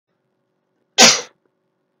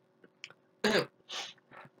Okay,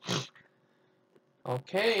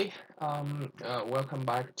 welcome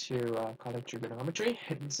back to College Trigonometry.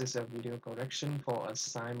 This is a video correction for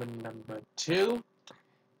assignment number 2.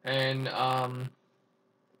 And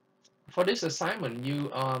for this assignment,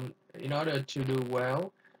 in order to do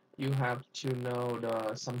well, you have to know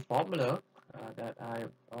some formula that I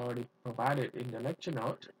already provided in the lecture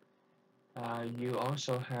note. You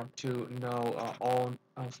also have to know all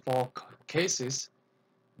 4 cases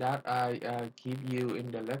that I give you in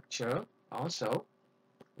the lecture also.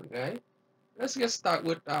 Okay. Let's get started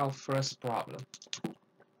with our first problem.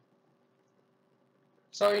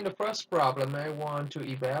 So in the first problem, I want to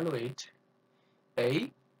evaluate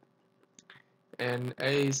A, and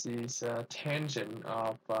A is tangent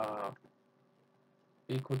of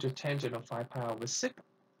equal to tangent of 5 pi over 6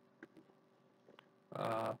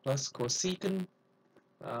 plus cosecant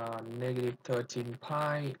negative 13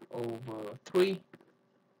 pi over 3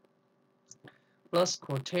 plus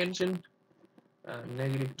cotangent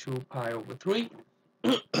negative 2 pi over 3.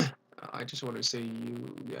 I just want to say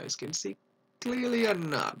you guys can see clearly or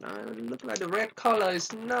not. Look like the red color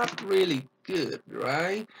is not really good,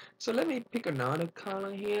 right? So let me pick another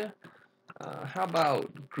color here. How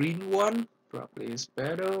about green one? Probably is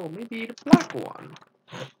better, or maybe the black one.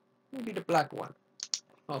 Maybe the black one.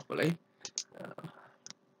 Hopefully, uh,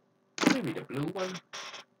 maybe the blue one.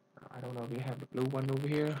 I don't know if we have the blue one over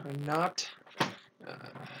here or not. Uh,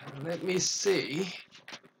 Let me see.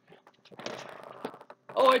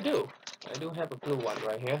 Oh, I do. I do have a blue one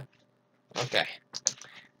right here. Okay.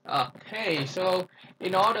 Okay, so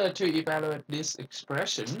in order to evaluate this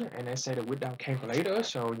expression, and I said it without calculator,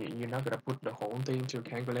 so you're not gonna put the whole thing to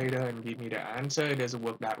calculator and give me the answer. It doesn't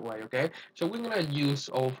work that way, okay? So we're gonna use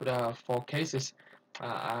all the 4 cases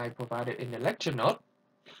I provided in the lecture note.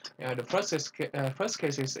 The first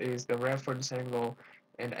case is the reference angle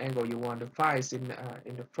and the angle you want to find is in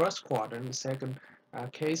the first quadrant. The second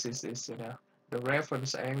case is the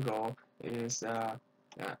reference angle is the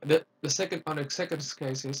second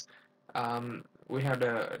case is we have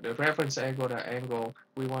the reference angle, the angle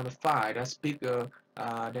we want to find that's bigger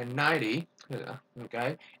than 90.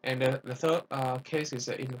 Okay, and the third case is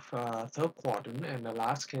in the third quadrant, and the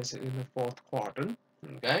last case is in the fourth quadrant.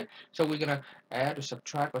 Okay, so we're gonna add or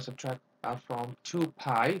subtract from 2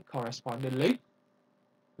 pi correspondingly.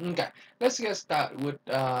 Okay, let's get started with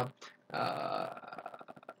the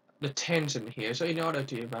tangent here. So in order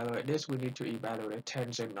to evaluate this, we need to evaluate the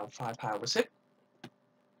tangent of 5 pi over 6.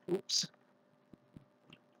 Oops.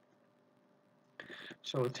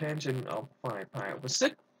 So tangent of 5 pi over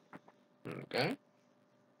 6. Okay.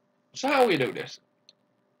 So how we do this?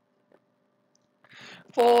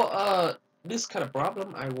 For this kind of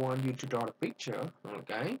problem, I want you to draw a picture.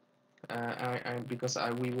 Okay. Because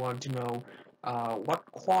we want to know what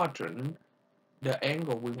quadrant the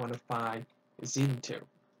angle we want to find is into.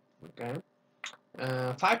 Okay.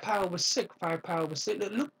 5 pi over 6. 5 pi over 6.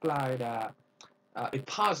 It looks like a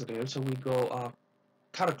positive, so we go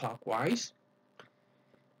counterclockwise.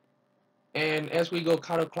 And as we go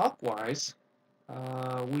counterclockwise,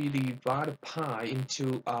 we divide the pi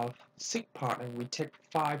into 6 part, and we take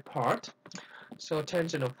 5 part. So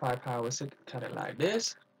tangent of 5 pi over 6 kind of like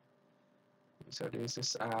this. So this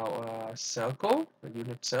is our circle, the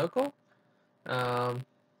unit circle.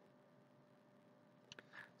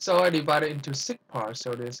 So I divide it into 6 parts.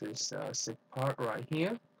 So this is 6 part right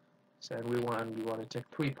here. So we want to take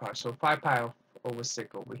 3 parts. So 5 pi over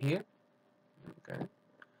 6 over here. Okay.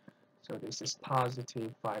 So this is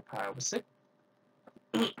positive 5 pi over 6.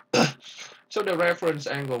 So the reference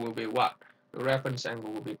angle will be what? The reference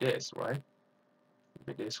angle will be this, right?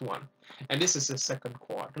 Will be this one. And this is the second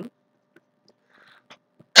quadrant.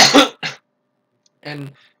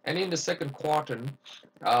 and in the second quadrant,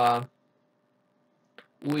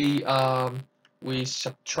 we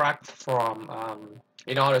subtract from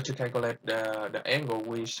in order to calculate the angle,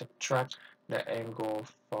 we subtract the angle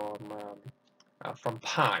from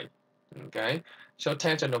pi. Okay, so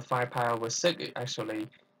tangent of 5 pi over 6 is actually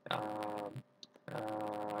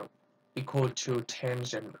equal to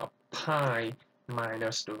tangent of pi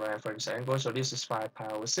minus the reference angle. So this is 5 pi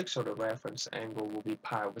over 6, so the reference angle will be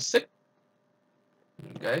pi over 6.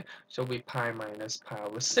 Okay, so we pi minus pi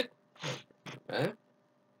over 6. Okay,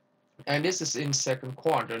 and this is in second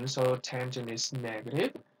quadrant, so tangent is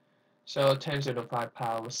negative. So tangent of 5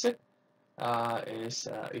 pi over 6 is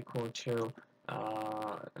equal to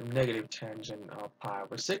negative tangent of pi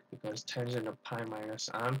over 6, because tangent of pi minus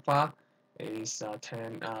alpha is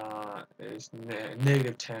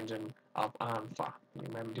negative tangent of alpha.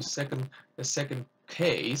 Remember the second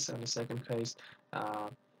case,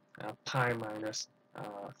 pi minus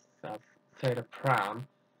theta prime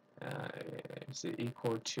is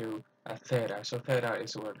equal to theta. So theta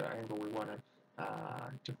is what the angle we want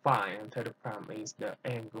to find, and theta prime is the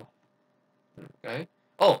angle. Okay.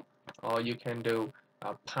 Oh, or you can do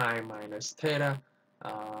pi minus theta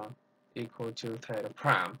equal to theta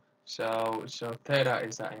prime. So theta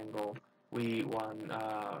is the angle we want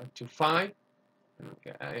to find.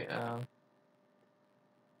 Okay.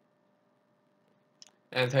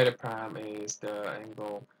 And theta prime is the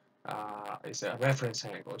angle, is a reference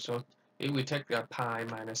angle. So if we take the pi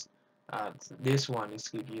minus this one, is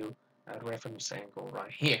give you a reference angle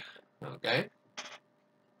right here. Okay.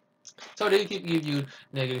 So they give you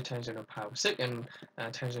negative tangent of pi over 6, and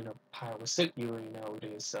tangent of pi over 6, you know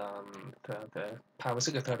this the pi over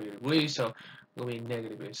 6 is 30 degrees, so it will be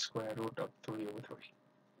negative square root of 3 over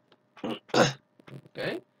 3.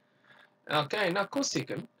 Okay. Okay. Now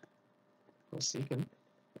cosecant.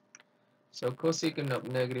 So cosecant of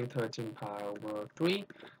negative 13 pi over 3.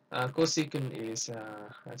 Cosecant is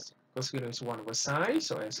 1 over sine.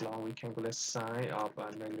 So as long as we calculate sine of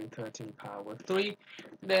negative 13 pi over 3,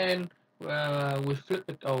 then we flip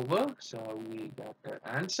it over. So we got the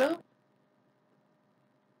answer.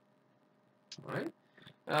 All right.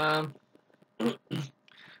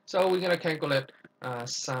 So we're gonna calculate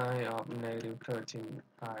sine of negative 13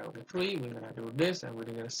 pi over 3. We're gonna do this, and we're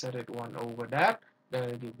gonna set it 1 over that. Then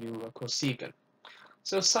it'll give you a cosecant.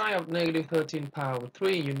 So sine of negative 13 pi over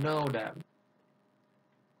 3, you know that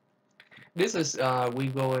this is we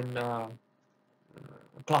go in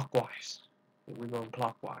clockwise. We go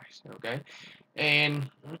clockwise, okay? And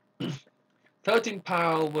 13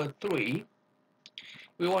 pi over 3,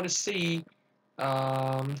 we want to see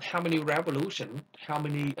how many revolution, how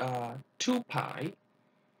many 2 pi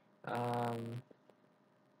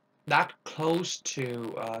that close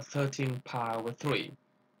to 13 pi over 3.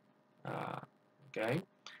 Okay,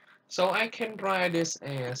 so I can write this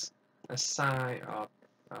as a sine of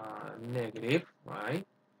negative, right?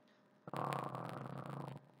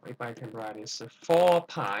 If I can write this 4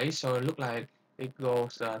 pi, so it looks like it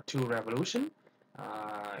goes 2 revolution,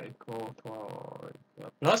 equal to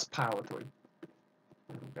plus pi over 3.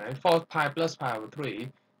 Okay, 4 pi plus pi over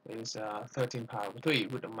 3 is 13 pi over 3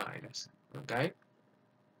 with a minus. Okay,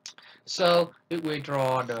 so if we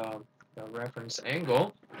draw the reference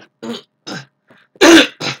angle,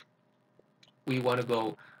 we want to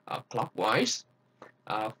go clockwise.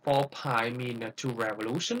 4 pi mean 2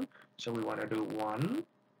 revolution, so we want to do 1,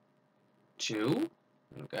 2,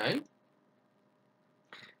 okay,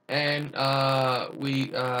 and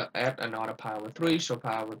we add another pi over 3, so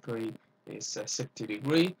pi over 3 is 60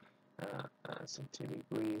 degree. 60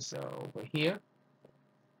 degrees over here.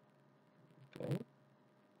 Okay,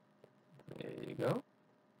 there you go.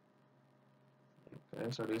 Okay,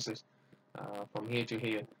 so this is from here to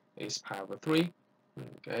here is pi over 3.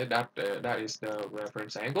 Okay, that is the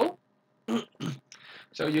reference angle.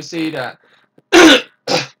 So you see that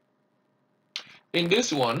in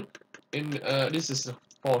this one, this is the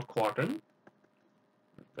 4th quadrant.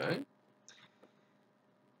 Okay.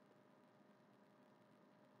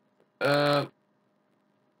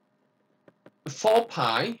 4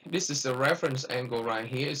 pi, this is the reference angle right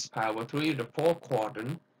here, is pi over 3 in the 4th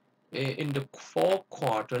quadrant. In the 4th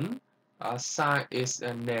quadrant, sine is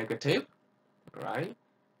negative, right?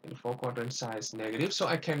 In the 4th quadrant, sine is negative, so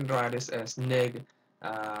I can write this as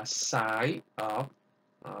sine of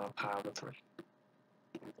pi over 3.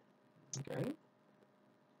 Okay,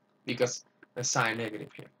 because the sine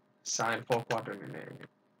negative here, sine 4th quadrant is negative.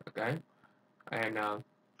 Okay, and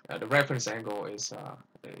the reference angle is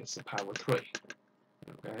pi over 3.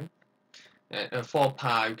 Okay, and 4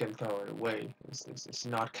 pi you can throw it away. It's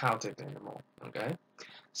not counted anymore. Okay,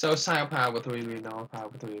 so sine of pi over 3, we know pi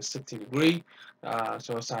over 3 is 60 degree.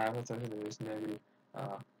 So sine of 30 is negative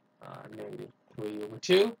 3 over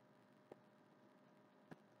 2.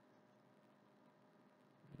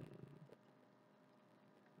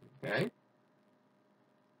 Okay.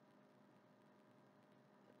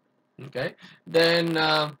 Okay. Then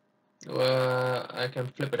I can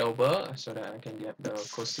flip it over so that I can get the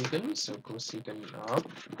cosecant. So cosecant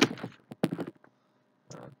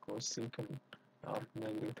of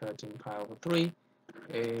negative 13 pi over 3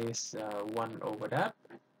 is 1 over that.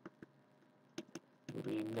 It will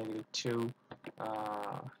be negative 2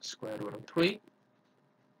 square root of 3.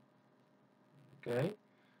 Okay.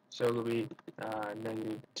 So it will be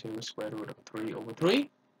negative 2 square root of 3 over 3.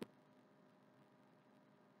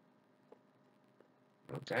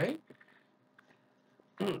 Okay.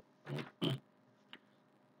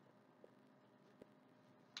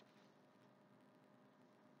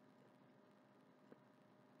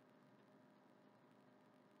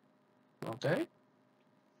 Okay.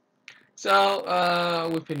 So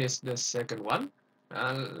we finished the second one.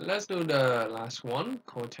 Let's do the last one,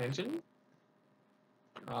 cotangent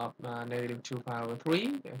of negative 2 pi over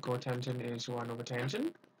 3. And cotangent is 1 over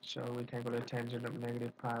tangent. So we calculate tangent of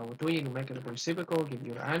negative pi over 3 and make it a reciprocal, give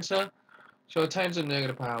you the answer. So tangent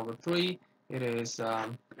negative pi over 3, it is,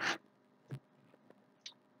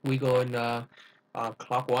 we go in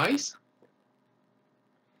clockwise.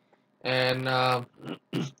 And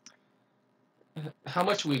how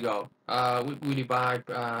much we go? We divide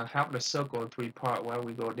half the circle in 3 parts. Well,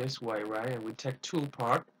 we go this way, right? And we take 2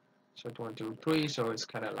 parts. So 1, 2, 3. So it's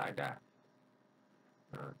kind of like that.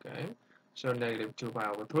 Okay. So negative 2 pi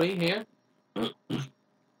over 3 here.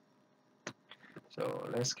 So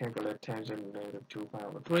let's calculate tangent negative 2 pi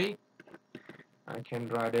over 3. I can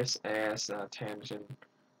draw this as tangent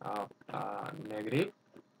of negative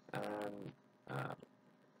and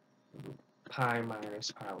pi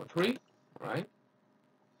minus pi over 3, right?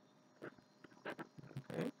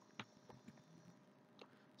 Okay.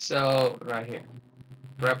 So right here,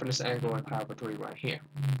 reference angle and pi over 3 right here.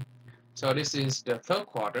 So this is the third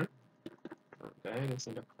quadrant. Okay, this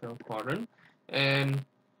is the third quadrant, and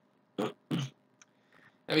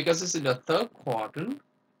because this is the third quadrant,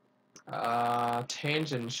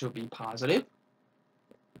 tangent should be positive.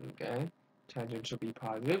 Okay, tangent should be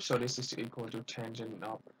positive. So this is equal to tangent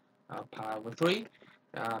of pi over 3.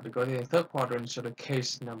 Because in the third quadrant, so the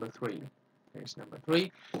case number 3. Case number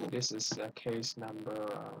 3. This is case number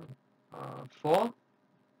 4.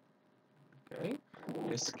 Okay,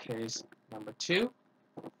 this is case number 2.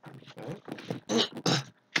 Okay.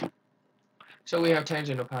 So we have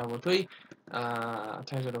tangent of pi over 3.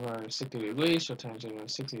 Tangent of pi is 60 degrees. So tangent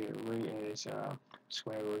of 60 degrees is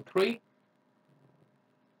square root 3.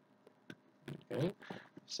 Okay.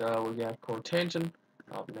 So we have cotangent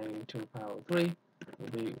of negative 2 pi over 3 will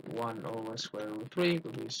be 1 over square root of 3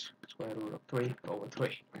 will be square root of 3 over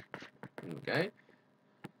 3. Okay.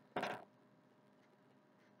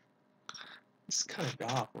 It's kind of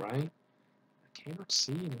dark, right? I cannot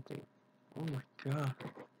see anything. Oh my god.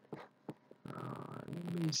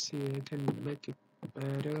 Let me see. I can make it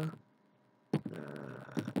better.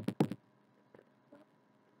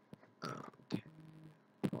 Okay.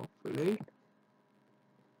 Hopefully.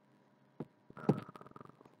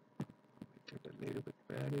 Make it a little bit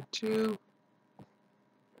better too.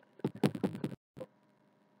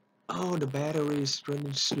 Oh, the battery is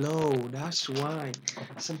running slow. That's why.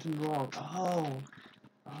 Something wrong. Oh,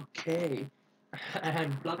 okay.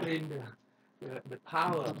 And plug in the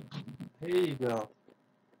power. Here you go.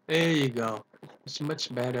 There you go. It's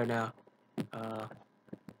much better now.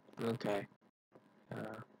 Okay.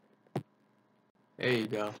 There you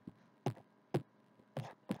go.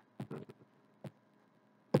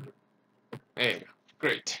 There you go.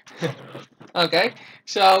 Great. Okay.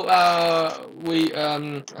 So we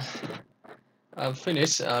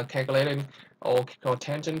finished calculating all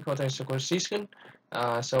cotangent, cotangent cosecant.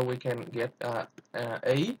 So we can get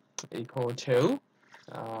A equal to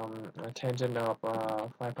tangent of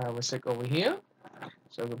 5 pi over 6 over here.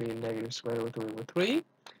 So it will be negative square root of 3 over 3.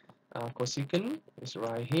 Cosecant is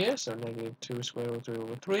right here, so negative 2 square root of 3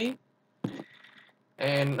 over 3.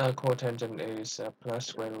 And cotangent is plus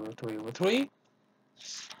square root of 3 over 3.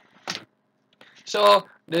 So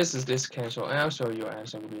this cancel out, so your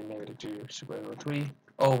answer will be negative 2 square root of 3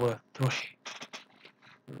 over 3.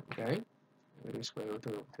 Okay, negative square root of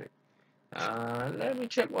 3 over 3. Let me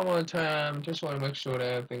check one more time. Just want to make sure that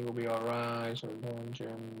everything will be alright. So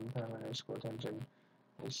tangent, pi minus cotangent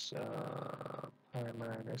is pi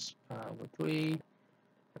minus pi over 3.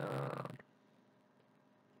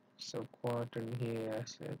 So quadrant here,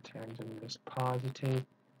 so tangent is positive.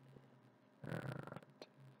 Pi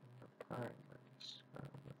minus pi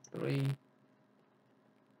over 3.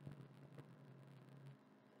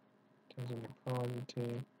 Tangent is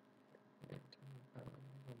positive.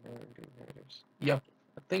 Negatives. Yep,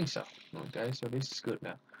 I think so. Okay, so this is good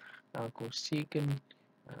now. Now cosecant.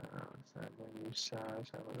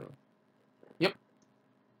 Yep.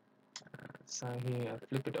 Side here, I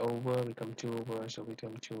flip it over, become 2 over, so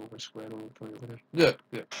become 2 over square root of 3 over 3. Good,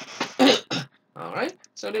 good. Alright,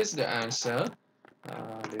 so this is the answer.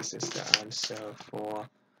 This is the answer for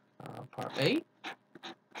part A.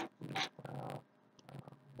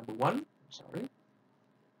 Number 1, sorry.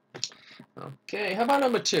 Okay, how about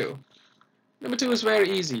number 2? Number 2 is very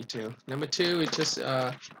easy too. Number 2 is just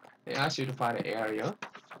they ask you to find the area,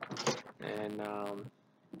 and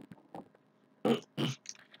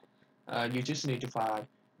you just need to find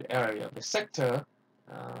the area of the sector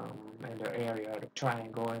and the area of the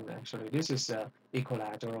triangle, and actually this is a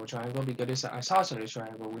equilateral triangle because it's an isosceles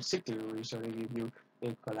triangle with 60 degrees, so they give you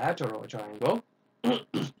equilateral triangle.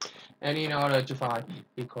 And in order to find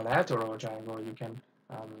equilateral triangle, you can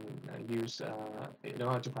use, in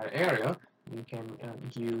order to find area, you can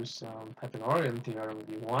use Pythagorean theorem if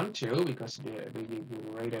you want to, because the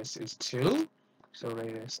radius is 2, so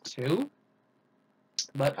radius 2.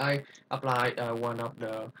 But I apply one of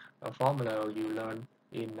the formula you learn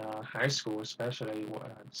in high school, especially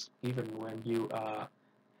even when you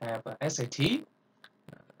have a SAT.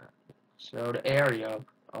 So the area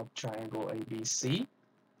of triangle ABC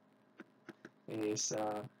is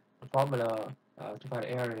the formula to find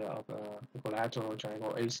the area of equilateral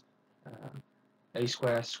triangle is a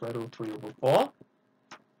squared square root 3 over 4.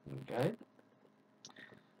 Okay.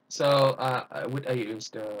 So with A is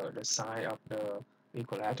the side of the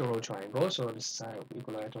equilateral triangle. So the side of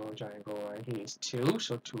equilateral triangle right here is 2.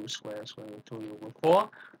 So 2 square root 3 over 4.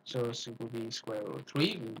 So it will be square root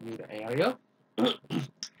 3. We need the area.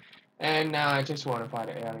 And now I just want to find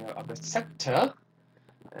the area of the sector.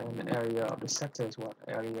 And the area of the sector is what?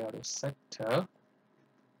 Area of the sector.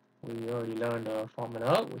 We already learned the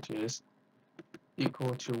formula, which is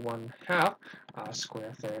equal to 1/2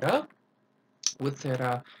 square theta. With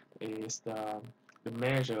theta is the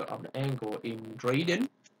measure of the angle in radian.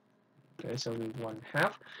 Okay, so with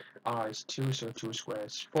 1/2, r is 2, so 2 squared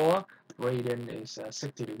is 4. Radian is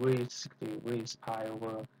 60 degrees. 60 degrees pi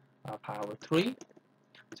over 3.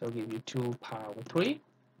 So give you 2 pi over 3.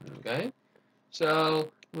 Okay,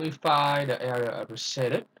 so we find the area of the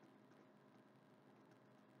shaded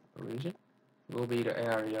region will be the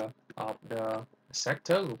area of the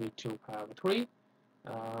sector will be 2 pi over 3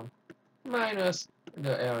 minus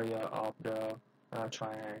the area of the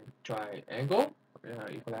triangle,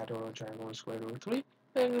 equilateral triangle square root 3,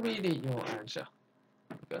 and will be your answer.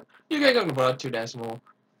 Okay. You can convert to decimal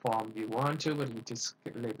form if you want to, but you just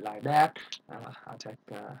leave like that.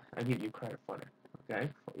 I'll give you credit for that. Okay,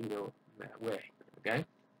 for either way. Okay.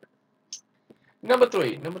 Number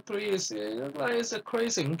three is it's a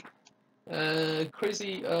crazy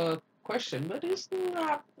question, but it's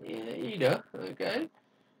not either. Okay.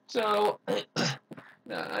 So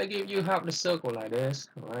I give you half the circle like this,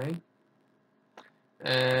 right?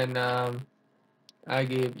 And I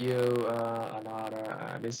give you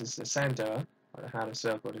another. This is the center of half the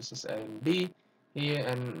circle. This is A and B here,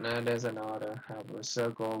 and there's another half of a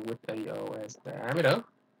circle with AO as diameter.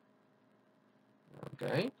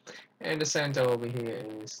 Okay, and the center over here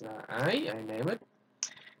is I name it,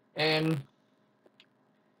 and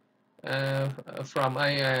from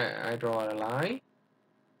I draw a line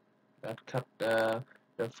that cut the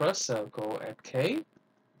first circle at K,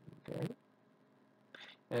 okay,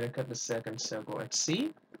 and I cut the second circle at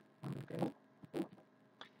C, okay,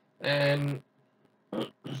 and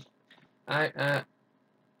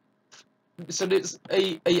so this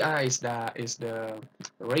AI is the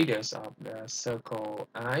radius of the circle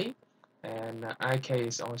I, and IK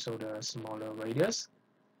is also the smaller radius.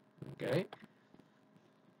 Okay.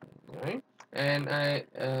 Okay. And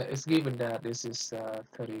it's given that this is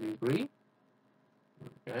 30 degree.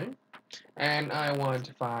 Okay. And I want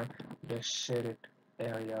to find the shaded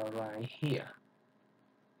area right here.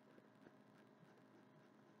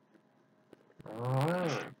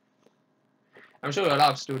 Alright. I'm sure a lot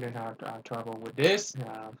of students have trouble with this,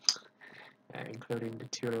 including the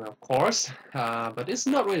tutor, of course. But it's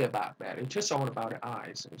not really about that. It's just all about the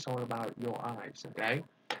eyes. It's all about your eyes, okay?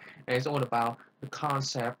 And it's all about the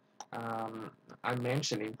concept I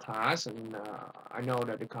mentioned in class, and I know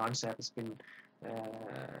that the concept has been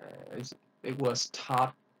it was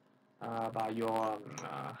taught by your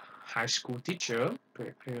high school teacher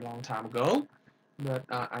pretty long time ago. But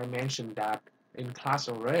I mentioned that in class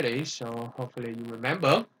already, so hopefully you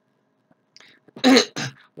remember.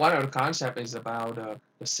 One of the concept is about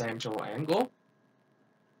the central angle.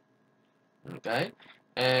 Okay,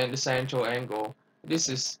 and the central angle. This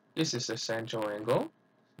is the central angle.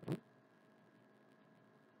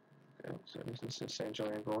 Okay, so this is the central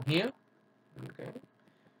angle here. Okay,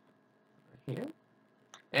 here.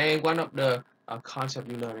 And one of the concept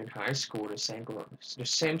you learn in high school, the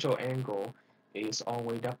central angle is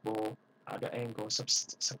always double the angle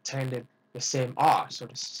subtended the same R. So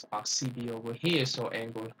this is CB over here. So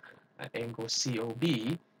angle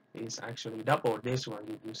COB is actually double this one,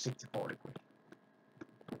 give you 64 degrees.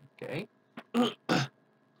 Okay.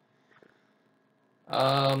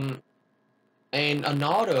 And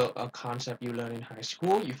another concept you learn in high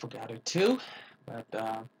school, you forgot it too, but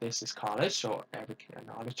this is college, so every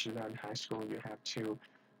knowledge you learn in high school you have to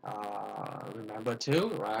remember too,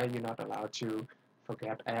 right? You're not allowed to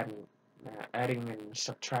forget adding and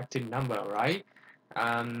subtracting number, right?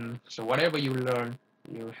 So whatever you learn,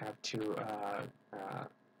 you have to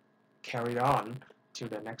carry on to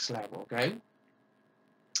the next level. Okay.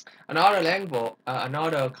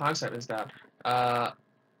 Another concept is that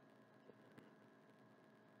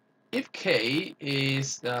if K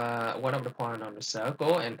is one of the points on the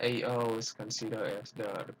circle and AO is considered as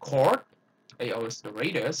the chord, AO is the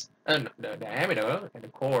radius and the diameter and the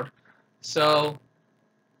chord, so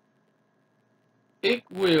it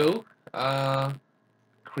will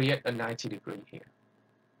create a 90-degree here.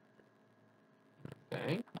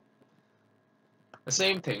 Okay, the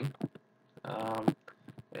same thing.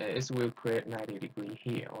 It will create 90-degree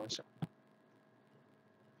here also.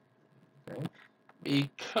 Okay,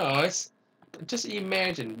 because just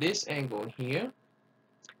imagine this angle here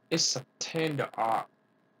is subtend the arc,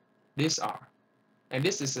 this arc, and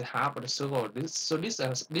this is half of the circle.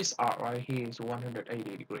 This arc right here is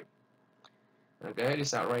 180 degree. Okay,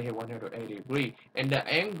 this arc right here 180 degree, and the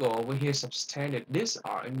angle over here subtended this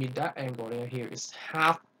arc. I mean that angle right here is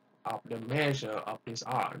half of the measure of this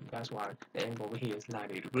arc. That's why the angle over here is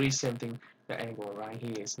 90 degrees. Same thing, the angle right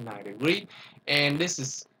here is 90 degree, and this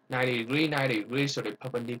is 90 degrees, so they're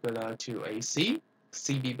perpendicular to AC.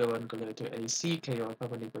 CB perpendicular to AC, KO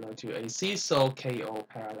perpendicular to AC, so KO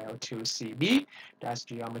parallel to CB. That's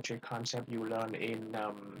geometry concept you learn in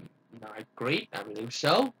 9th grade, I believe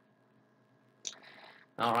so.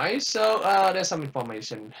 Alright, so there's some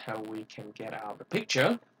information how we can get out the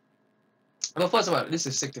picture. But first of all, this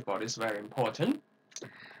is 64, this is very important.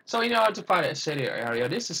 So in order to find a shaded area,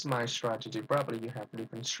 this is my strategy. Probably you have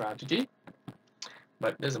different strategy,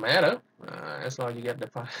 but it doesn't matter. As long as you get the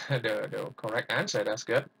correct answer, that's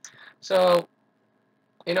good. So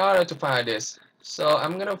in order to find this, so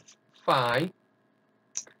I'm gonna find,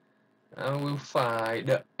 I will find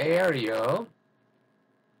the area.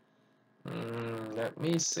 Let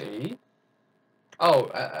me see.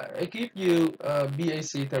 Oh, I give you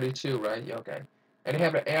BAC 32, right? Okay, and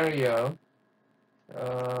have the area.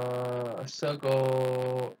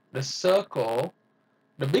 Circle.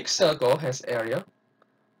 The big circle has area.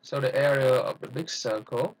 So the area of the big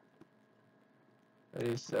circle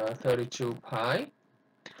is 32 pi.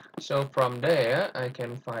 So from there, I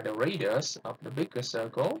can find the radius of the bigger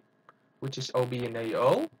circle, which is OB and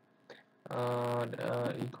AO,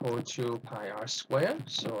 equal to pi r squared.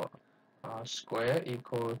 So r squared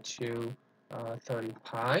equal to 30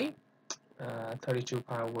 pi, 32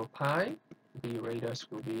 pi over pi. The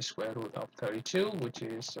radius will be square root of 32, which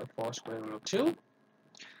is 4 square root of 2.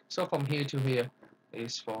 So from here to here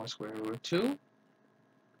is 4 square root of 2.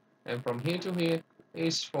 And from here to here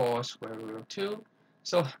is 4 square root of 2.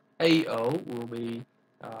 So AO will be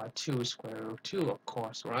 2 square root of 2, of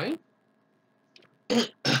course, right?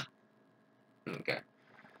 Okay.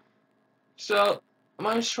 So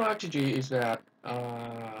my strategy is that,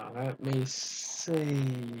 let me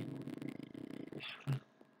see.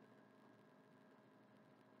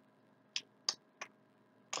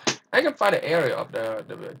 I can find the area of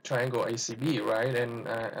the triangle ACB, right? And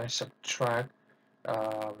I subtract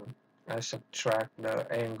the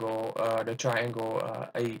angle, the triangle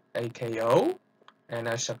AKO, and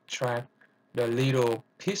I subtract the little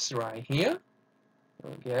piece right here.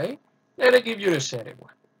 Okay, and I give you the shaded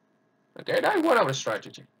one. Okay, that's one of the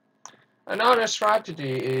strategy. Another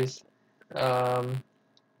strategy is I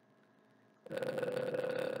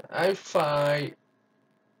find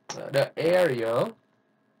the area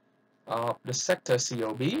of the sector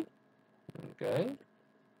COB. Okay,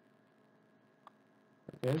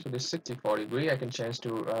 so this 64 degree I can change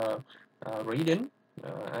to reading.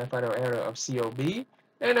 I find the area of COB,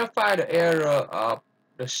 and I find the area of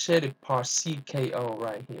the shaded part CKO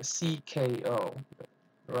right here. CKO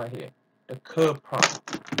right here, the curved part.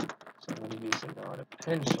 So I'm going to use another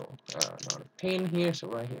pencil, another pen here. So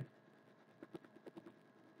right here.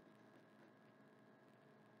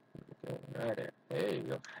 Okay, right there. There you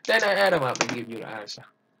go. Then I add them up and give you the answer.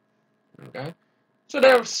 Okay. So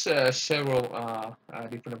there's several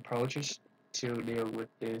different approaches to deal with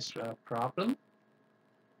this problem.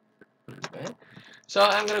 Okay. So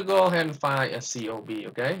I'm gonna go ahead and find a COB.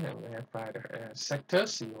 Okay. I'm gonna find a sector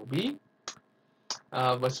COB.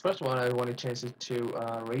 But first one, I want to change it to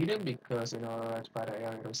radian, because in order to find the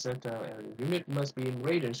area of the sector, and the unit must be in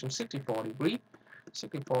radian. So 64 degree.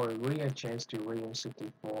 64 degree, I change to radian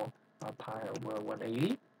 64 pi over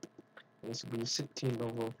 180. This will be 16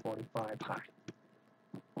 over 45 pi.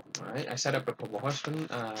 Alright, I set up the proportion.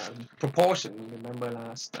 Remember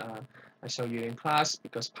last I showed you in class,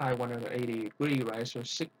 because pi 180 degree, right? So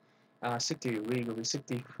 60 degree will be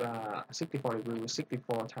 64 degree with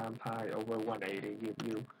 64 times pi over 180 give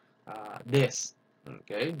you this.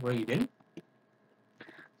 Okay, reading.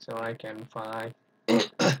 So I can find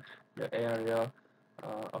the area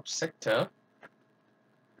of sector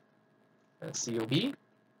COB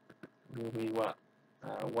will be what?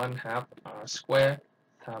 1/2 r square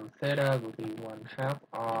times theta will be 1/2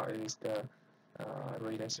 r is the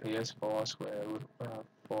radius here is 4 square root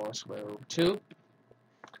 2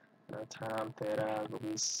 times theta will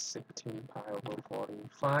be 16 pi over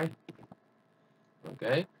 45.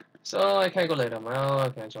 Okay, so I calculate them out. I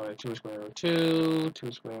can join 2 square root 2,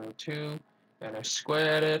 2 square root 2, and I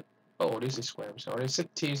squared it. Oh, this is square, I'm sorry.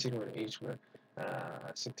 16 divided 8 squared.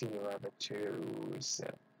 16 divided by 2 is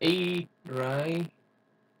 8, right?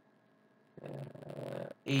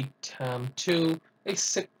 8 times 2 is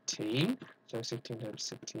 16. So 16 times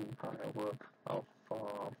 16 pi over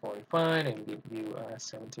 45 and give you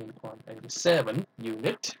 17.87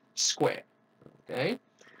 unit square. Okay.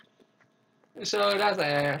 So that's the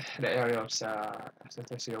area of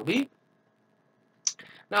sector COB.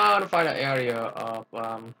 Now to find the area of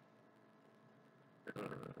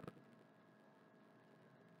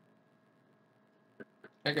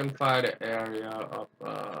I can find the area of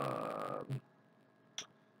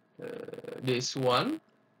this one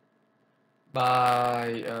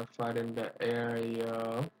by finding the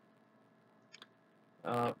area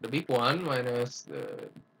of the big one minus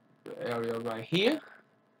the area right here.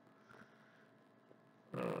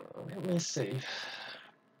 Let me see.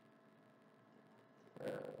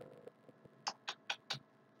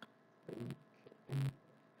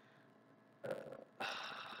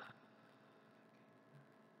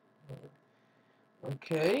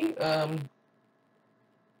 Okay.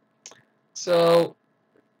 So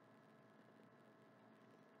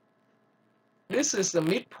this is the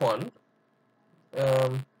midpoint.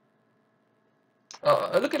 Look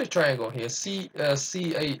at the triangle here.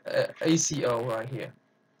 ACO right here.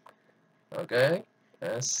 Okay.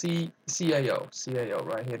 CAO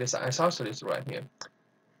right here. This isosceles right here.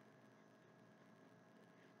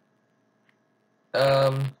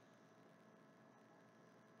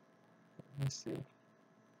 Let's see.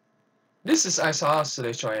 This is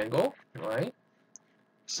isosceles triangle, right?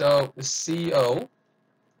 So CO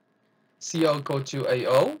equal to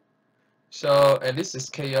AO. So and this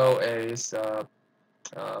is KO is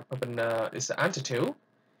is the altitude,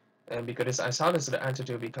 and because it's isosceles, the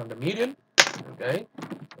altitude become the median. Okay,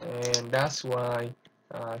 and that's why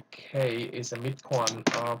K is a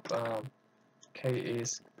midpoint of K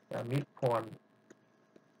is a midpoint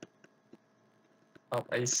of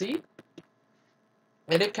AC.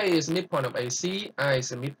 And if K is midpoint of AC, I is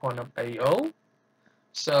the midpoint of AO.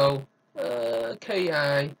 So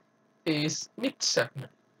KI is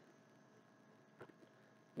mid-segment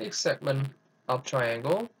of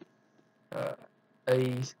triangle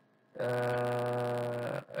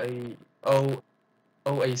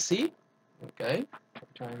OAC. Okay,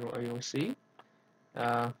 triangle AOC.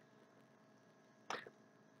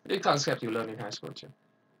 The concept you learn in high school too.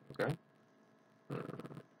 Okay,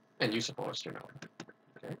 and you're supposed to know.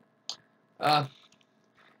 Okay,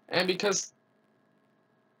 and because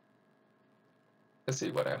let's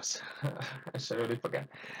see what else. I totally forgot.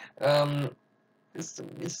 This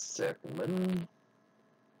segment.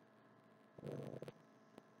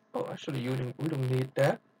 Oh, actually, we don't need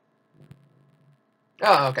that.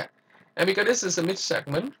 Ah, okay. And because this is a mid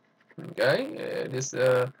segment, okay, this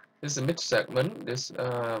is a mid segment. This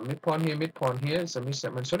midpoint here is a mid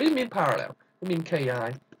segment. So this means parallel. It means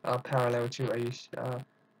KI parallel to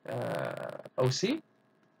OC.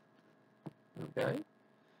 Okay.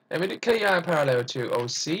 And with the KI parallel to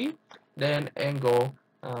OC, then angle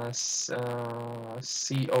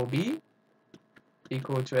COB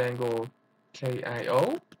equal to angle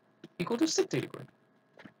KIO equal to 60 degrees.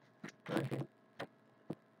 Right here.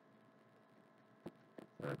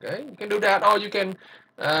 Okay, you can do that, or you can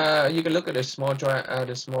look at the small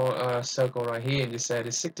circle right here and just say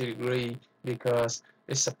it's 60 degrees because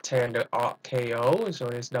it's subtend the arc KO, so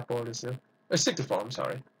it's double this 64. I'm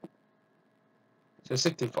sorry. So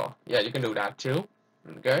 64. Yeah, you can do that too.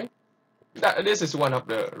 Okay, this is one of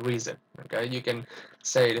the reason. Okay, you can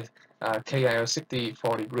say that KIO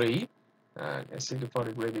 64 degree. 64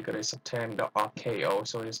 degree because it's subtend the arc KO,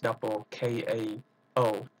 so it's double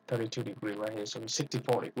KAO. 32 degree right here, so it's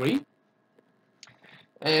 64 degree.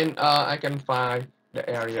 And I can find the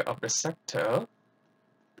area of the sector.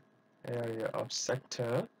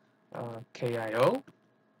 KIO.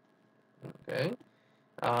 Okay.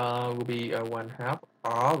 Will be 1/2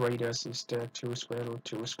 r. Radius is the 2 square root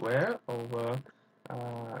 2 square over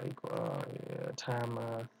time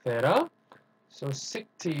theta. So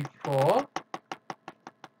 64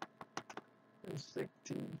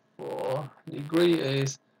 degree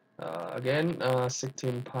is again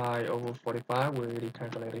 16 pi over 45. We already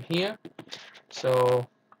calculated here. So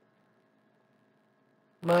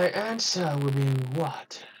my answer will be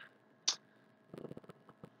what?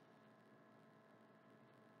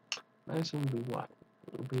 My answer will be what?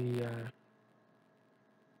 It will be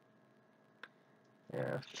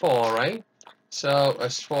 4, right? So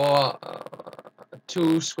as for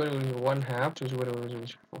 2 square root of 1/2, 2 square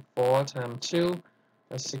root of 4 times 2,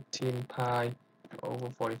 that's 16 pi over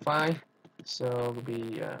 45. So it will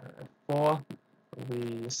be 4 will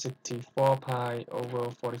be 64 pi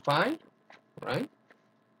over 45, right?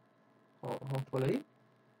 Hopefully.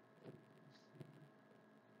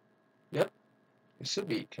 Yep, it should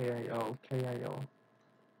be KIO.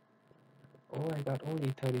 Oh, I got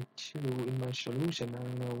only 32 in my solution. I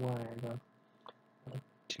don't know why I got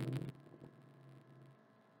 2.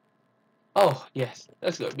 Oh, yes,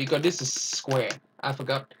 that's good because this is square. I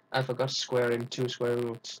forgot squaring 2 square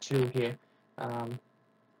root 2 here.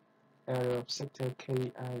 Area of sector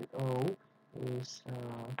KIO is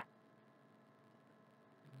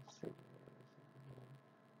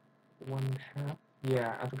 1/2.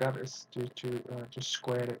 Yeah, I forgot it's to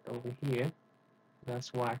square it over here.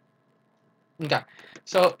 That's why. Okay,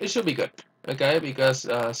 so it should be good. Okay, because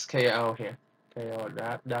KIO here, KIO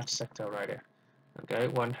that sector right there. Okay,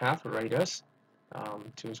 1/2 radius.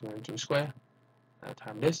 2 square 2 square.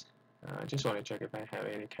 Times this. I just want to check if I have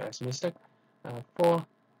any case mistake. 4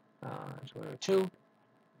 so 2,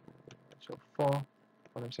 so 4,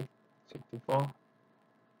 64.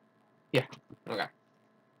 Yeah, okay.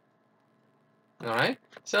 Alright,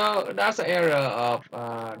 so that's the area of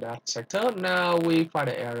that sector. Now we find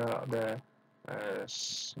the area of the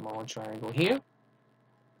small triangle here.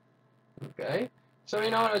 Okay, so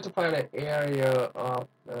in order to find the area of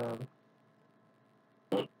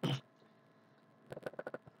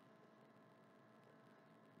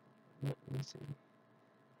let me see.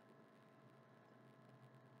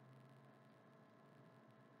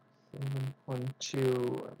 Seven point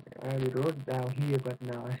two. I already wrote down here, but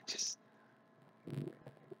now I just okay.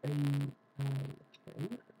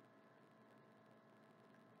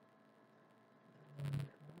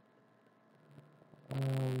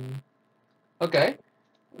 Okay,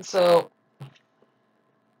 so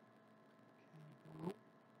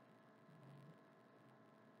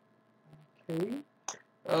okay,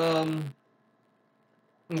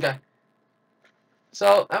 okay.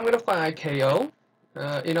 So I'm gonna find KO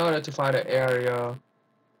in order to find the area.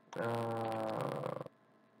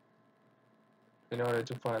 In order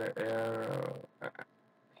to find the area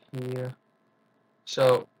here,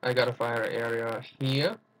 so I gotta find the area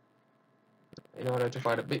here. In order to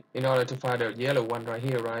find the yellow one right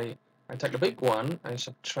here, right? I take the big one, I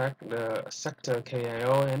subtract the sector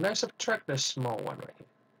KIO, and I subtract the small one right here.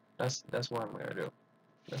 That's what I'm gonna do.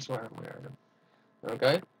 That's what I'm gonna do.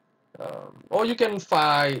 Okay. Or you can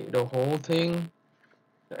find the whole thing,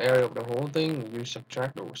 the area of the whole thing. You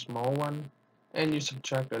subtract the small one, and you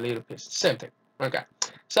subtract the little piece. Same thing. Okay.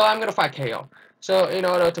 So I'm gonna find KO. So in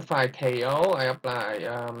order to find KO, I apply.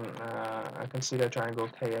 I consider triangle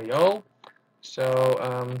KAO. So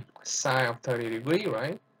sine of 30 degree,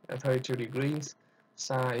 right? 32 degrees.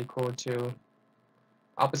 Sine equal to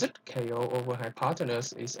opposite KO over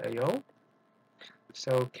hypotenuse is AO.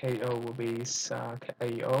 So KO will be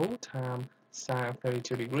AO times sine of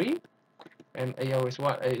 32 degree. And AO is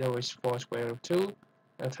what? AO is 4 square root of 2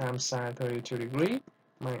 times sine 32 degree.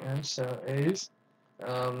 My answer is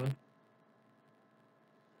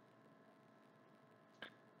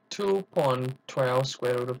 2.12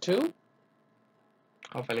 square root of 2.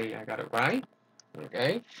 Hopefully I got it right.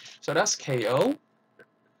 Okay, so that's KO.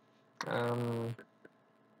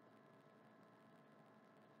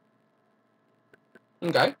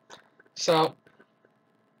 Okay, so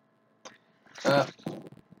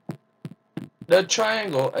the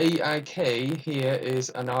triangle AIK here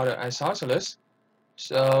is another isosceles.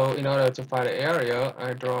 So in order to find the area,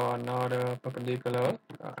 I draw another perpendicular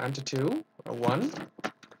amplitude 1,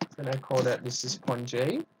 and I call that this is point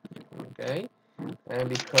J. Okay, and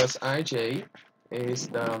because IJ is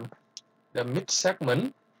the mid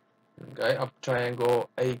segment, okay, of triangle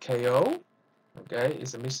AKO. Okay,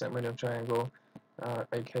 it's the mid segment of triangle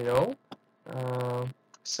AKO.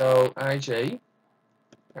 So IJ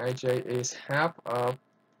is half of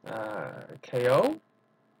KO.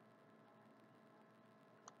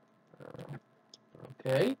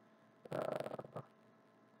 Okay.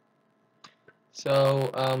 So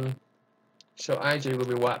IJ will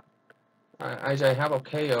be what? ij half of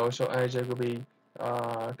KO, so ij will be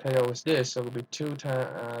KO is this, so it will be 2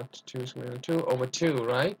 times 2 square root 2 over 2,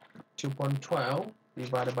 right? 2.12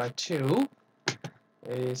 divided by 2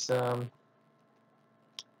 is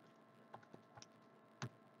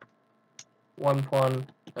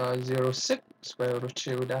 1.06 square root of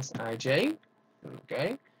 2, that's ij.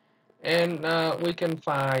 Okay, and we can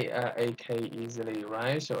find AK easily,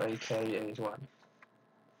 right? So AK is what?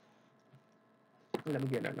 Let me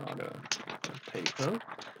get another paper.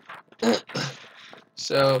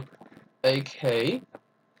 So AK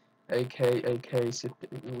is,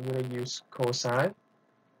 we're going to use cosine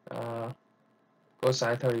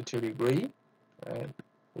 32 degree, right?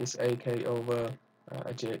 It's AK over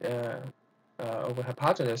over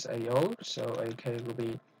hypotenuse AO, so AK will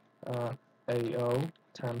be AO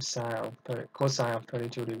times sine of cosine of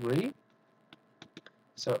 32 degree.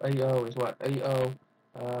 So AO is what? AO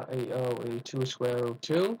is 2 square root of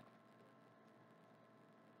 2.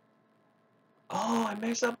 Oh, I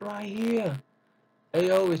messed up right here.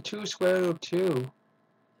 AO is 2 square root of 2.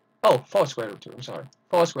 Oh, 4 square root of 2, I'm sorry.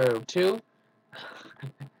 4 square root of 2.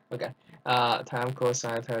 Okay. Times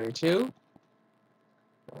cosine 32.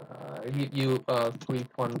 Give you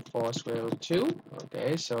 3.4 square root of 2.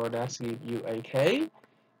 Okay, so that's give you AK.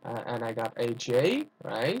 And I got AJ,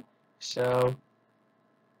 right? So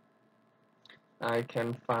I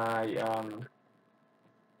can find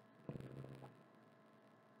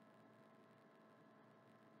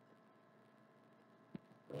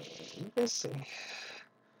let's see.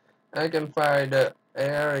 I can find the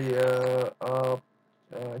area of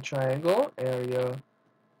triangle, area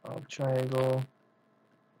of triangle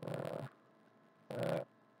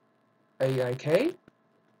AIK.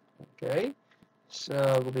 Okay, so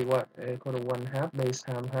it will be what? Equal to 1/2 base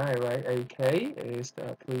times height, right? AK is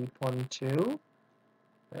 3.2,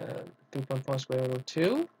 3.4 square root of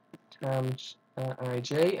 2 times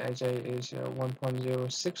IJ. IJ is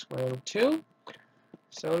 1.06 square root of 2.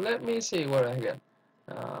 So let me see what I get.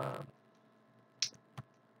 Oh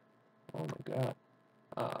my god.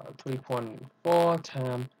 3.4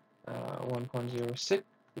 times 1.06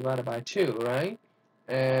 divided by 2, right?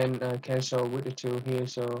 And cancel with the 2 here,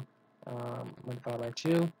 so multiply by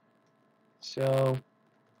 2. So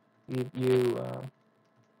give you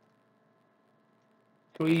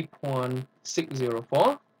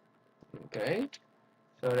 3.604. Okay,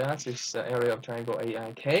 so that's the area of triangle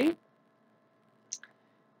AIK.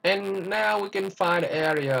 And now we can find the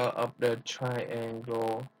area of the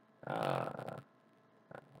triangle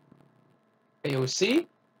AOC.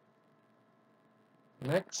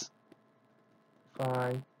 Next,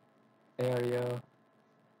 find area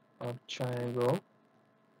of triangle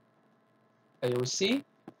AOC.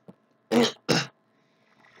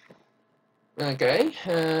 Okay,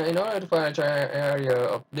 in order to find the area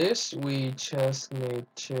of this, we just need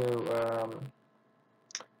to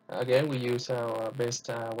again we use our base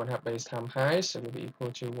 1/2 base times height, so it will be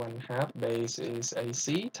equal to 1/2 base is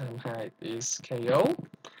AC times height is KO.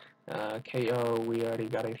 KO we already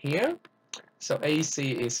got it here. So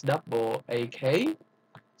AC is double AK.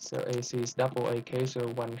 So AC is double AK, so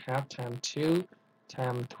 1/2 times 2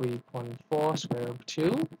 times 3.4 square root of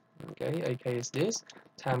 2. Okay, AK is this,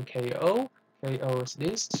 times KO. KO is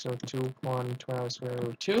this, so 2.12 square root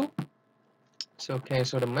of 2. So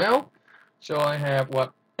cancel them out. So I have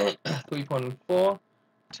what? 3.4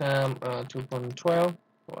 times 2.12,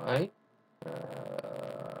 right?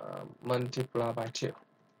 Multiply by 2.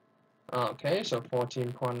 Okay, so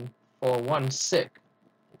 14.416.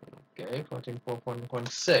 Okay,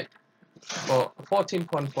 14.416 for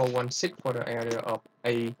 14.416 for the area of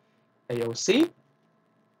AOC.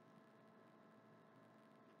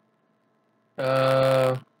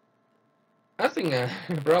 I think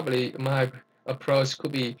probably my approach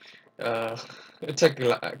could be take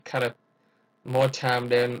kind of more time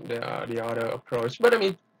than the other approach, but I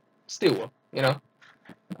mean, still, you know.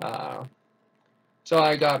 So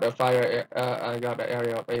I got a I got the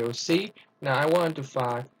area of AOC. Now I want to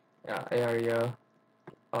find area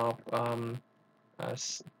of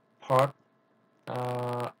part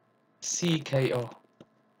CKO.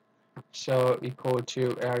 So equal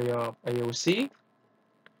to area of AOC,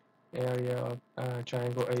 area of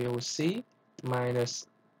triangle AOC minus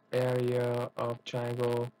area of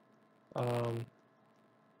triangle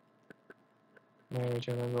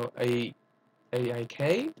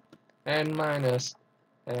AIK, and minus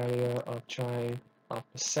area of of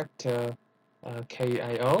the sector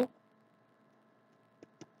KIO.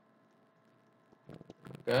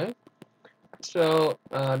 Okay, so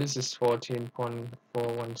this is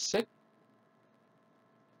 14.416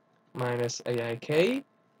 minus AIK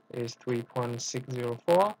is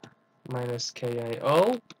 3.604 minus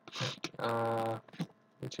KIO,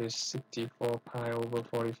 which is 64 pi over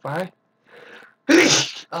 45.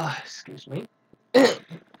 Excuse me.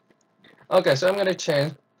 Okay, so I'm gonna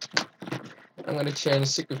change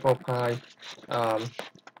 64 pi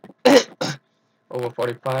over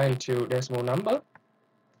 45 into decimal number.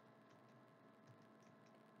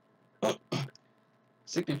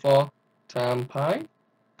 64 times pi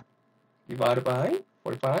divided by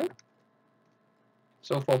 45.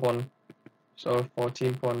 So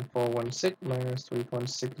 14.416 minus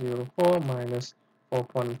 3.604 minus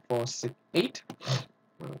 4.468.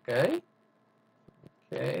 Okay,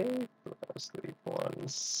 plus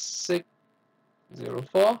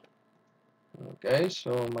 3.604. Okay,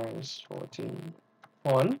 so minus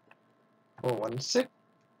 14.416.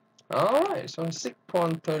 Alright, so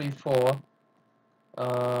 6.34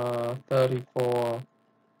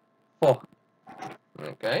 4.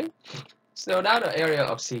 Okay, so now the area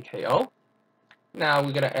of CKO. Now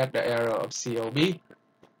we're gonna add the area of COB.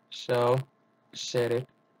 So shaded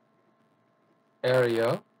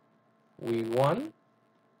area V1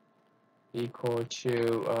 equal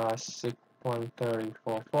to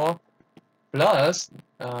 6.344 plus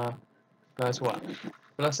what?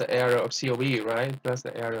 Plus the area of COB, right? Plus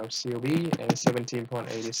the area of COB and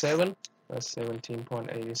 17.87 plus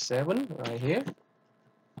 17.87 right here.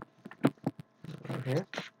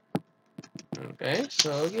 Okay,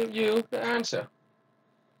 so I'll give you the answer.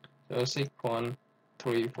 So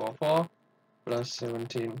 6.344 plus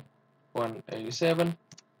 17.87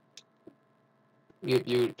 give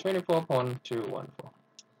you 24.214.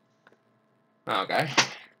 Okay,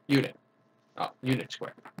 unit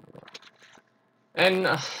square. And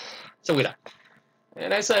so we're done.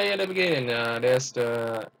 And I say at the beginning, there's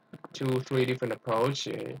the 2-3 different approach.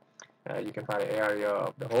 You can find the area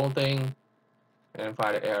of the whole thing, and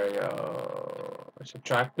find the area.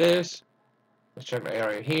 Subtract this. Subtract the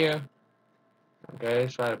area here. Okay,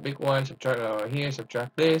 so find a big one. Subtract here.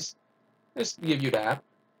 Subtract this. Just give you that.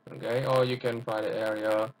 Okay, or you can find the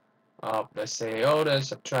area of the CAO, then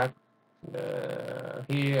subtract the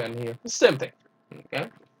here and here. It's the same thing. Okay,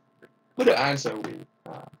 but the answer will be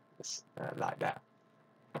like that.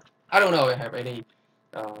 I don't know if I have any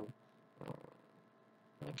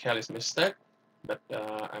careless mistake, but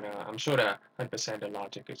I'm sure that 100% the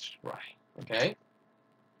logic is right. Okay.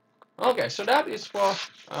 Okay, so that is for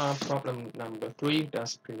problem number 3.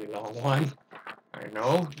 That's a pretty long one, I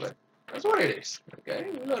know, but that's what it is. Okay,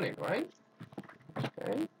 you learn it, right?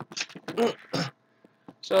 Okay.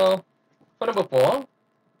 So for number 4,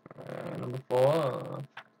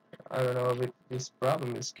 I don't know if this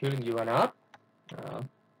problem is killing you or not.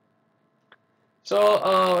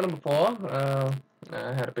 Number 4,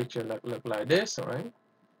 I had a picture look like this, alright?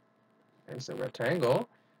 It's a rectangle,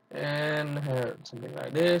 and I had something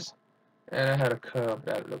like this, and I had a curve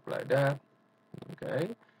that looked like that,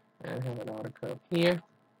 okay? And I have another curve here,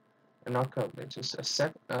 and not curve, it's just a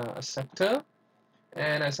sector,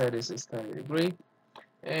 and I said this is 30 degree,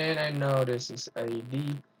 and I know this is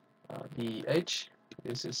AD, BH,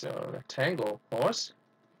 this is a rectangle, of course,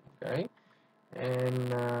 okay?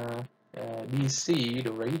 And BC,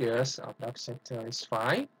 the radius of that sector is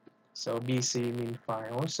phi, so BC means phi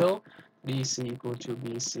also. BC equal to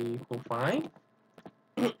BC equal phi.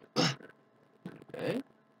 Okay,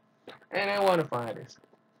 and I want to find this.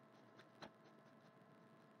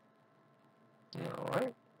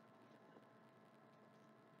 Alright.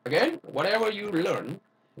 Again, whatever you learn,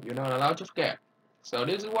 you're not allowed to forget. So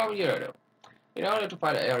this is what we're going to do. In order to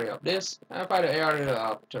find the area of this, I find the area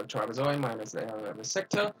of the trapezoid minus the area of the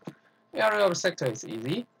sector. The area of the sector is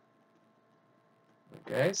easy.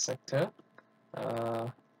 Okay, sector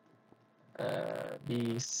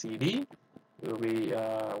BCD will be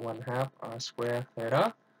 1/2 r squared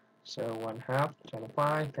theta. So 1/2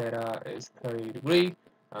 25 theta is 30 degree,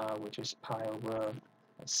 which is pi over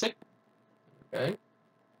 6. Okay.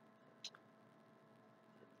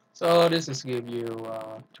 So this is give you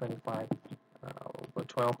 25 over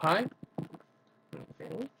 12 pi.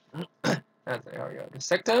 Okay. That's the area of the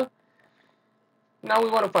sector. Now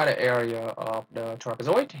we want to find the area of the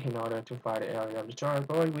trapezoid. In order to find the area of the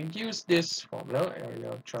trapezoid, we use this formula.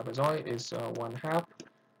 Area of trapezoid is 1/2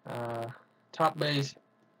 top base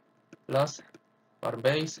plus bottom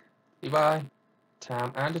base divided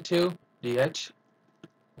time altitude dh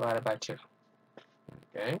divided by 2.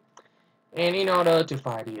 Okay. And in order to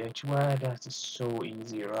find dh, well, that's so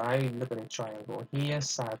easy, right? Look at the triangle here,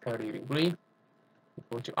 side 30 degree.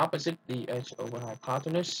 Equal to opposite dh over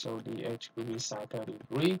hypotenuse, so dh will be sine 30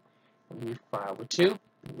 degree, will be 5 over 2,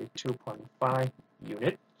 will be 2.5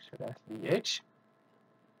 unit, so that's dh.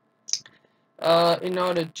 In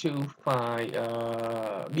order to find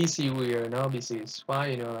BC, we know BC is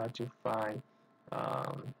 5. In order to find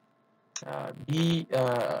AD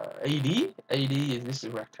is this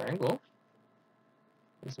rectangle.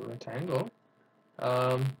 This rectangle.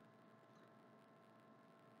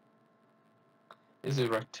 This is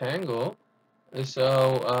rectangle.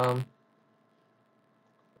 So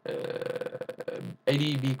AD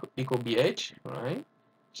equal BH, right?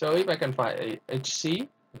 So if I can find HC,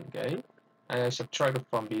 okay, and I subtract it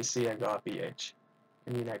from BC, I got BH.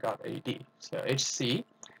 I mean I got AD. So HC,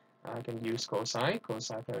 I can use cosine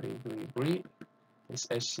 30 degree is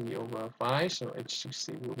HC over 5, so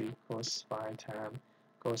HC will be cos 5 times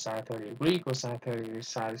cosine 30 degree. Cosine 30 is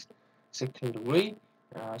size 60 degree,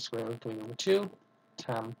 square root 3 over 2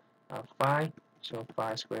 times 5, so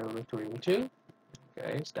 5 square root 3 over 2.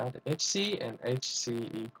 Okay, so that's HC, and HC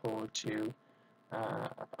equal to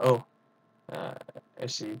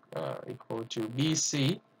HC equal to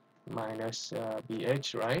BC minus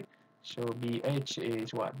BH, right? So BH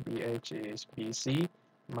is what? BH is BC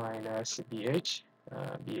minus BH.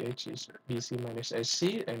 BH is BC minus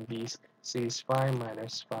HC, and BC is 5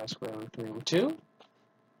 minus 5 square root 3 over 2.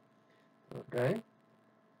 Okay,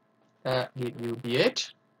 that gives you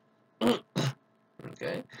BH.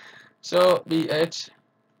 Okay, so BH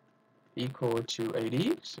equal to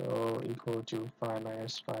AD, so equal to 5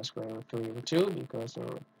 minus 5 square root 3 over 2 because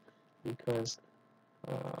of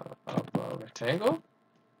a rectangle.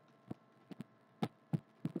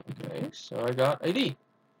 Okay, so I got AD.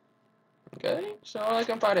 Okay, so I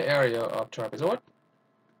can find the area of trapezoid.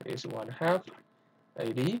 It is 1/2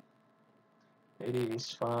 AD. AD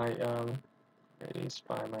is 5. It is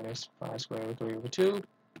 5 minus 5 square root 3 over 2.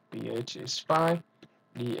 BH is 5.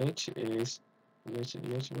 DH is DH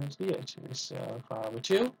is 5 over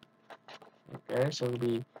 2. Okay, so it'll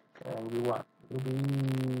be what? It'll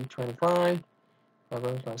be 25.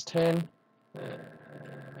 5 plus 10.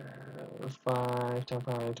 5 times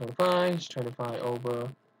 5 25. It's 25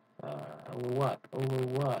 over what? Over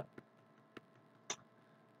what?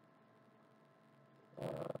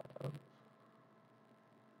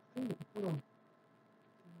 Hold on.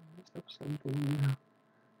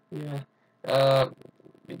 Yeah.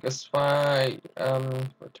 Because 5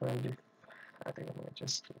 for 20. I think I'm gonna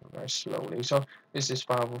just do it very slowly. So this is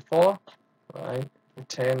 5 over 4, right?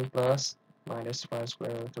 10 plus minus 5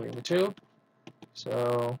 square root 3 over 2.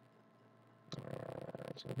 So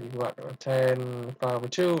be what? 10 5 over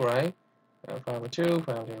 2, right? 5 over 2,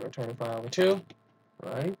 5 over 25 over 2,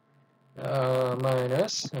 right?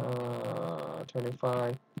 Minus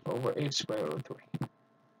 25 over 8 square root 3.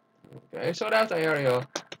 Okay, so that's the area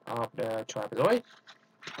of the trapezoid.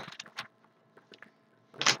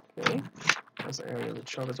 Okay, that's the area of the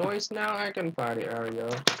trapezoid. Now I can find the area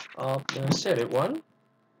of the shaded one.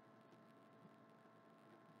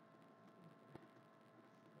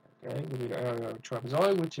 Okay, give me the area of the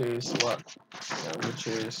trapezoid, which is what? Which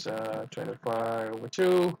is 25 over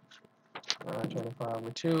 2, 25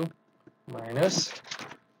 over 2 minus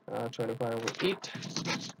 25 over 8,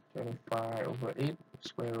 25 over 8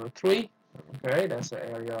 square root 3. Okay, that's the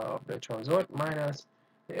area of the trapezoid minus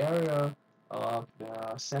the area of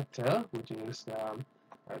the sector, which is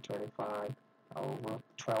 25 over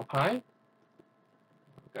 12 pi.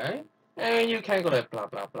 Okay, and you calculate blah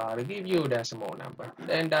blah blah to give you a decimal number.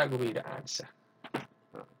 Then that will be the answer.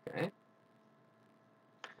 Okay,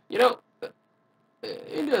 you know,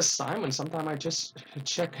 in the assignment, sometimes I just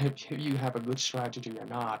check if you have a good strategy or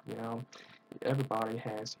not. You know, everybody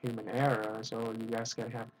has human error, so you guys can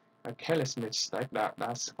have a careless mistake.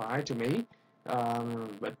 That's fine to me.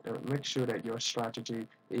 But make sure that your strategy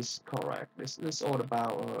is correct. This is all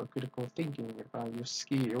about critical thinking, about your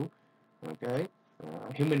skill. Okay,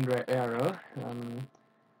 human error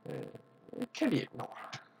it can be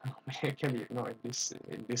ignored. It can be ignored in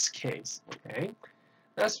this case. Okay,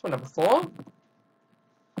 that's for number 4.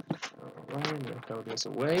 Alright, I'm gonna throw this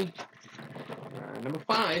away. Number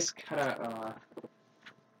 5 is kind of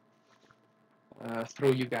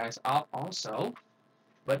throw you guys off also,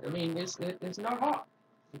 but I mean it's not hard.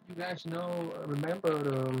 If you guys know, remember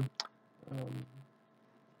the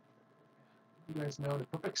you guys know the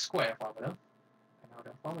perfect square formula. I know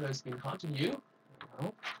that formula has been haunting you. I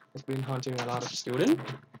know it's been haunting a lot of students,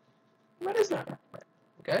 but it's not that bad.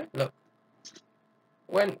 Okay, look.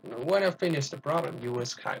 When I finished the problem, you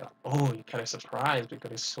was kind of surprised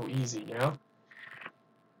because it's so easy, you know.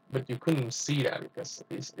 But you couldn't see that because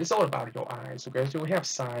it's all about your eyes. Okay, so we have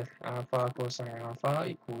sine alpha cosine alpha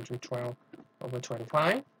equal to 12 over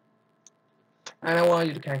 25, and I want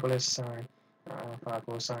you to calculate sine alpha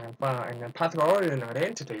cosine alpha and then Pythagorean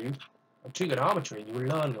identity. trigonometry, you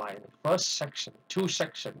learn like the first section, 2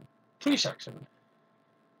 section, 3 section.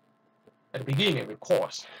 At the beginning of the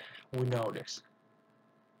course, we know this.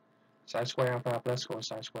 Sine square alpha plus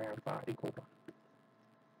cosine square alpha equal 1.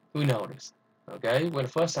 We know this. Okay, when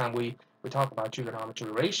the first time we talk about trigonometry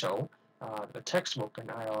ratio, the textbook,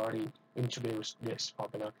 and I already introduced this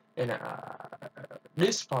formula. And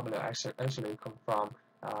this formula actually comes from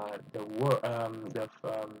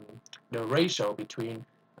the ratio between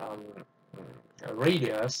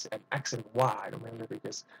radius and x and y. Remember,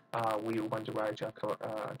 because we want to write a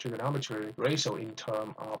trigonometry ratio in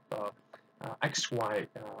terms of x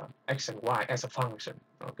and y as a function.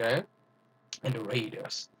 Okay, and the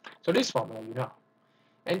radius. So this formula, you know.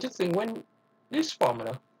 And just think, when this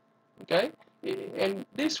formula, okay, and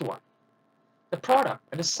this one, the product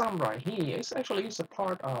and the sum right here is actually a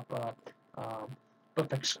part of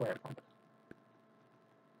perfect square formula.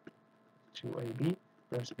 2ab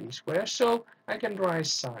plus b squared. So I can write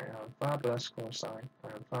sine alpha plus cosine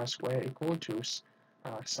alpha squared equal to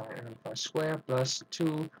sine alpha squared plus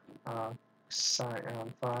 2 sine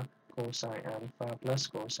alpha cosine alpha plus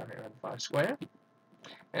cosine alpha squared.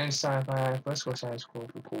 And sine alpha plus cosine is equal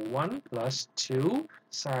to 1 plus 2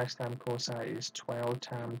 sine times cosine is 12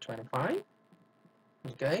 times 25.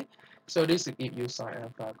 Okay, so this will give you sine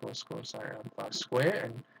alpha cos cosine alpha square,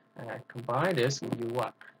 and combine this give you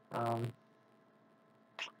what?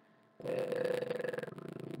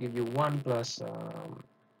 Give you 1 plus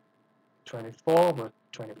 24 over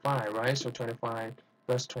 25, right? So 25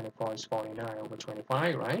 plus 24 is 49 over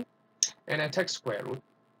 25, right? And I take square root.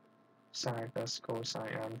 Sine plus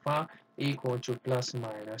cosine alpha equal to plus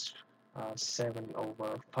minus 7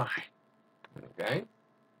 over 5. Okay,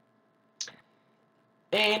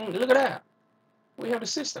 and look at that, we have a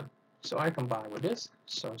system. So I combine with this.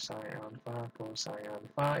 So sine alpha cosine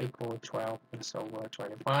alpha equal 12 plus over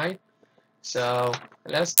 25. So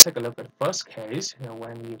let's take a look at the first case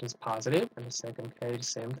when it is positive, and the second case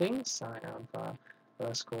same thing. Sine alpha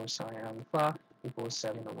plus cosine alpha equals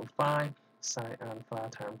 7 over 5. Sine alpha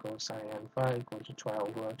times cosine alpha equal to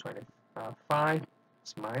 12 over 25.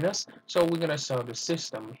 It's minus. So we're gonna solve the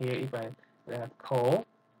system here. If I let co,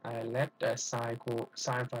 I let sine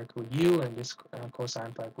alpha equal u, and this cosine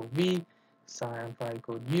alpha equal v. Sine alpha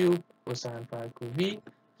equal u, cosine alpha equal v.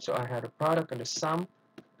 So I have the product and the sum.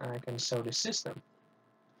 I can solve the system.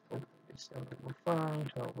 7 over 5,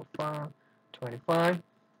 12 over 5, 25.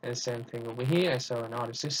 And same thing over here. I solve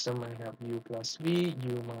another system. I have u plus v,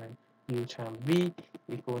 u minus u times v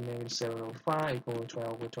equal negative 7 over 5 equal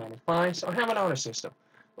 12 over 25. So I have another system.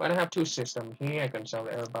 When I have two systems here, I can solve.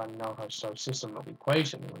 Everybody know how to solve system of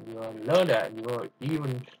equation. When you already learn that, you will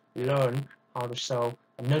even learn how to solve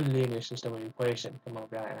a nonlinear system of equation. Come on,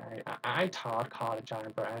 guys. I taught college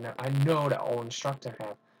algebra, and I know that all instructors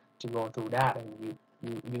have to go through that, and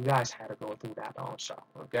you guys had to go through that also.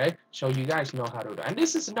 Okay, so you guys know how to do that. And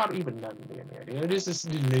this is not even nonlinear. This is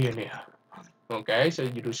linear. Okay, so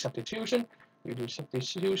you do substitution, and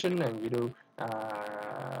you do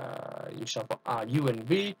you solve for u and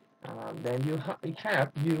v, then you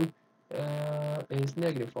have u is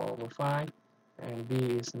negative 4 over 5, and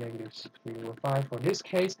v is negative 3 over 5 for this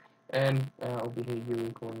case, and over here u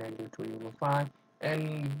equal negative 3 over 5,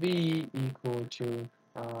 and v equal to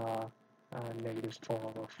negative 4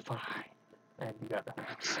 over 5, and you got the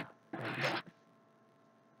answer.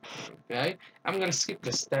 Okay, I'm gonna skip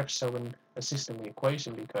the steps of a system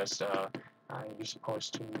equation because you're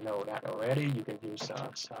supposed to know that already. You can use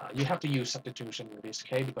you have to use substitution in this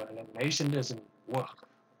case because elimination doesn't work.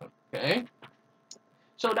 Okay,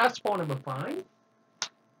 so that's for number 5.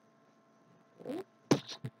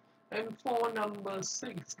 And for number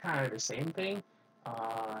 6, kind of the same thing.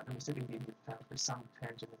 Number 6 the sum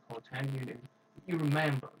tangent and cotangent. And you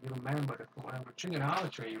remember the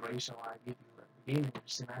trigonometry ratio I give you at the beginning of the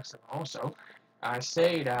semester also. I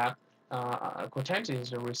say that cotangent is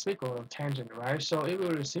the reciprocal of tangent, right? So if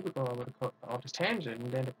it's reciprocal of the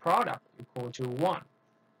tangent, then the product equal to 1.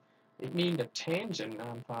 It means the tangent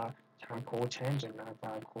alpha times cotangent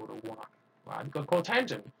alpha equal to 1, right?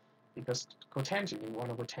 Because cotangent is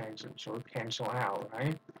 1 over tangent, so it cancel out,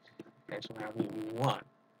 right? Cancel out will be 1.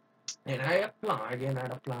 And I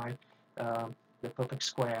apply the perfect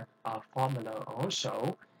square formula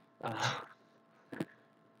also.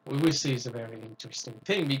 We will see it's a very interesting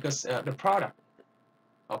thing because the product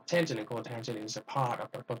of tangent and cotangent is a part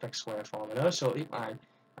of the perfect square formula. So if I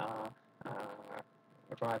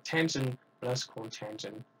apply tangent plus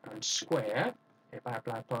cotangent and square, if I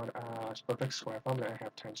apply perfect square formula, I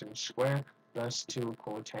have tangent square plus 2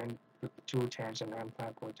 tangent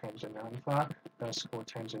alpha cotangent alpha plus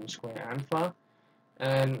cotangent square alpha.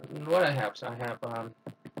 And what I have, so I have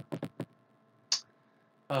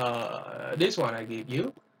this one I give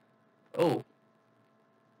you. Oh,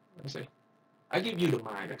 let me see. I give you the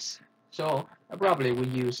minus. So I probably will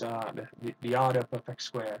use the other perfect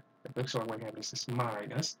square. The perfect square we have this is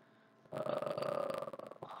minus.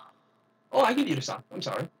 Oh, I give you the sum. I'm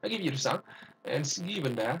sorry. I give you the sum, and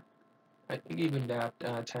given that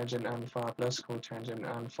tangent alpha plus cotangent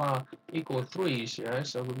alpha equal 3 here,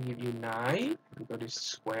 so we'll give you 9 because it's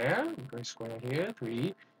square. We go square here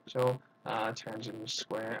 3. So tangent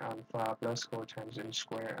square alpha plus cotangent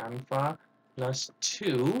square alpha plus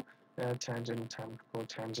 2. Tangent times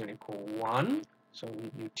cotangent equal 1. So we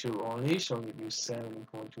give you 2 only. So we give you 7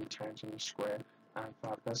 equal to tangent square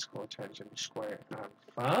alpha plus cotangent square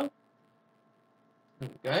alpha.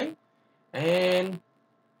 Okay, and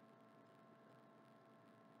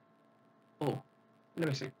oh, let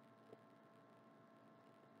me see.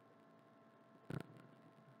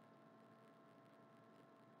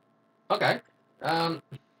 Okay,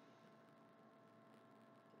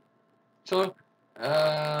 so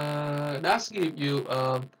that's give you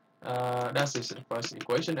that is the first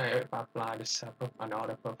equation. I apply this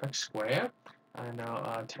another perfect square. I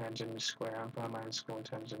know tangent square alpha minus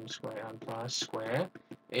cotangent square alpha square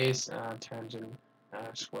is tangent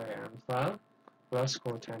square alpha plus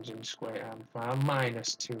cotangent square alpha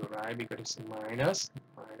minus 2, right? Because it's minus.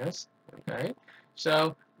 Okay.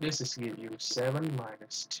 So this is give you 7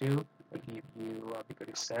 minus 2 will give you because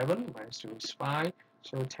it's 7 minus 2 is 5.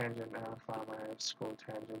 So tangent alpha minus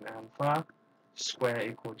cotangent alpha square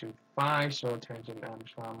equal to 5. So tangent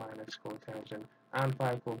alpha minus cotangent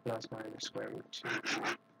alpha equal plus minus square root 2.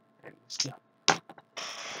 And still.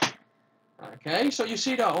 Okay, so you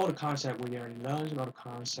see that all the concept we already learned, a lot of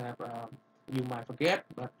concept you might forget,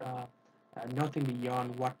 but nothing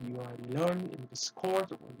beyond what you already learned in this course,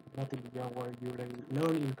 nothing beyond what you already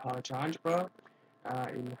learned in college algebra,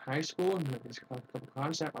 in high school. This couple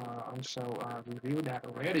concept also reviewed that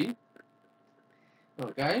already.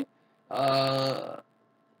 Okay,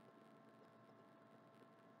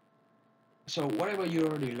 so whatever you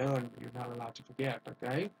already learned, you're not allowed to forget.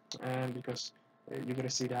 Okay, and because you're gonna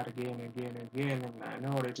see that again and again and again, and I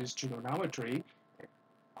know that is trigonometry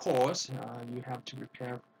course, you have to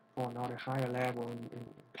prepare for another higher level in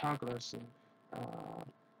calculus, in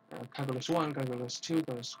calculus 1, calculus 2,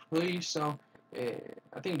 calculus 3. So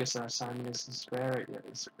I think this assignment is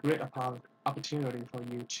it's a great opportunity for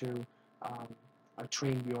you to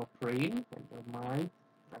train your brain and your mind,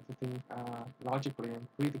 everything logically and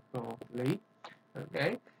critically.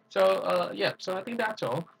 Okay. So yeah, so I think that's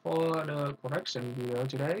all for the correction video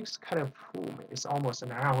today. It's kind of it's almost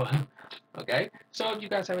an hour. Okay. So if you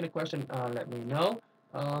guys have any question, let me know.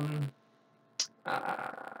 Uh,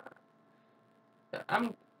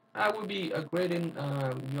 I will be grading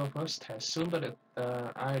your first test soon, but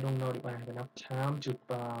I don't know if I have enough time to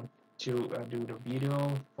do the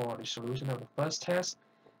video for the solution of the first test.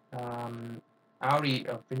 I already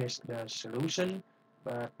finished the solution,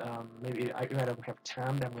 but maybe if I don't have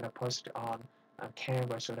time, then I'm gonna post it on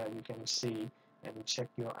Canva so that you can see and check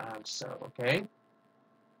your answer. Okay.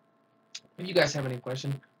 If you guys have any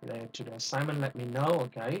question related to the assignment, let me know.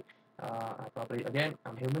 Okay. I probably, again,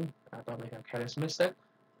 I'm human. I probably have careless mistake,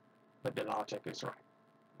 but the logic is right.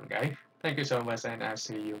 Okay. Thank you so much, and I'll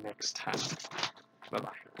see you next time. Bye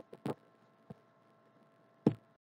bye.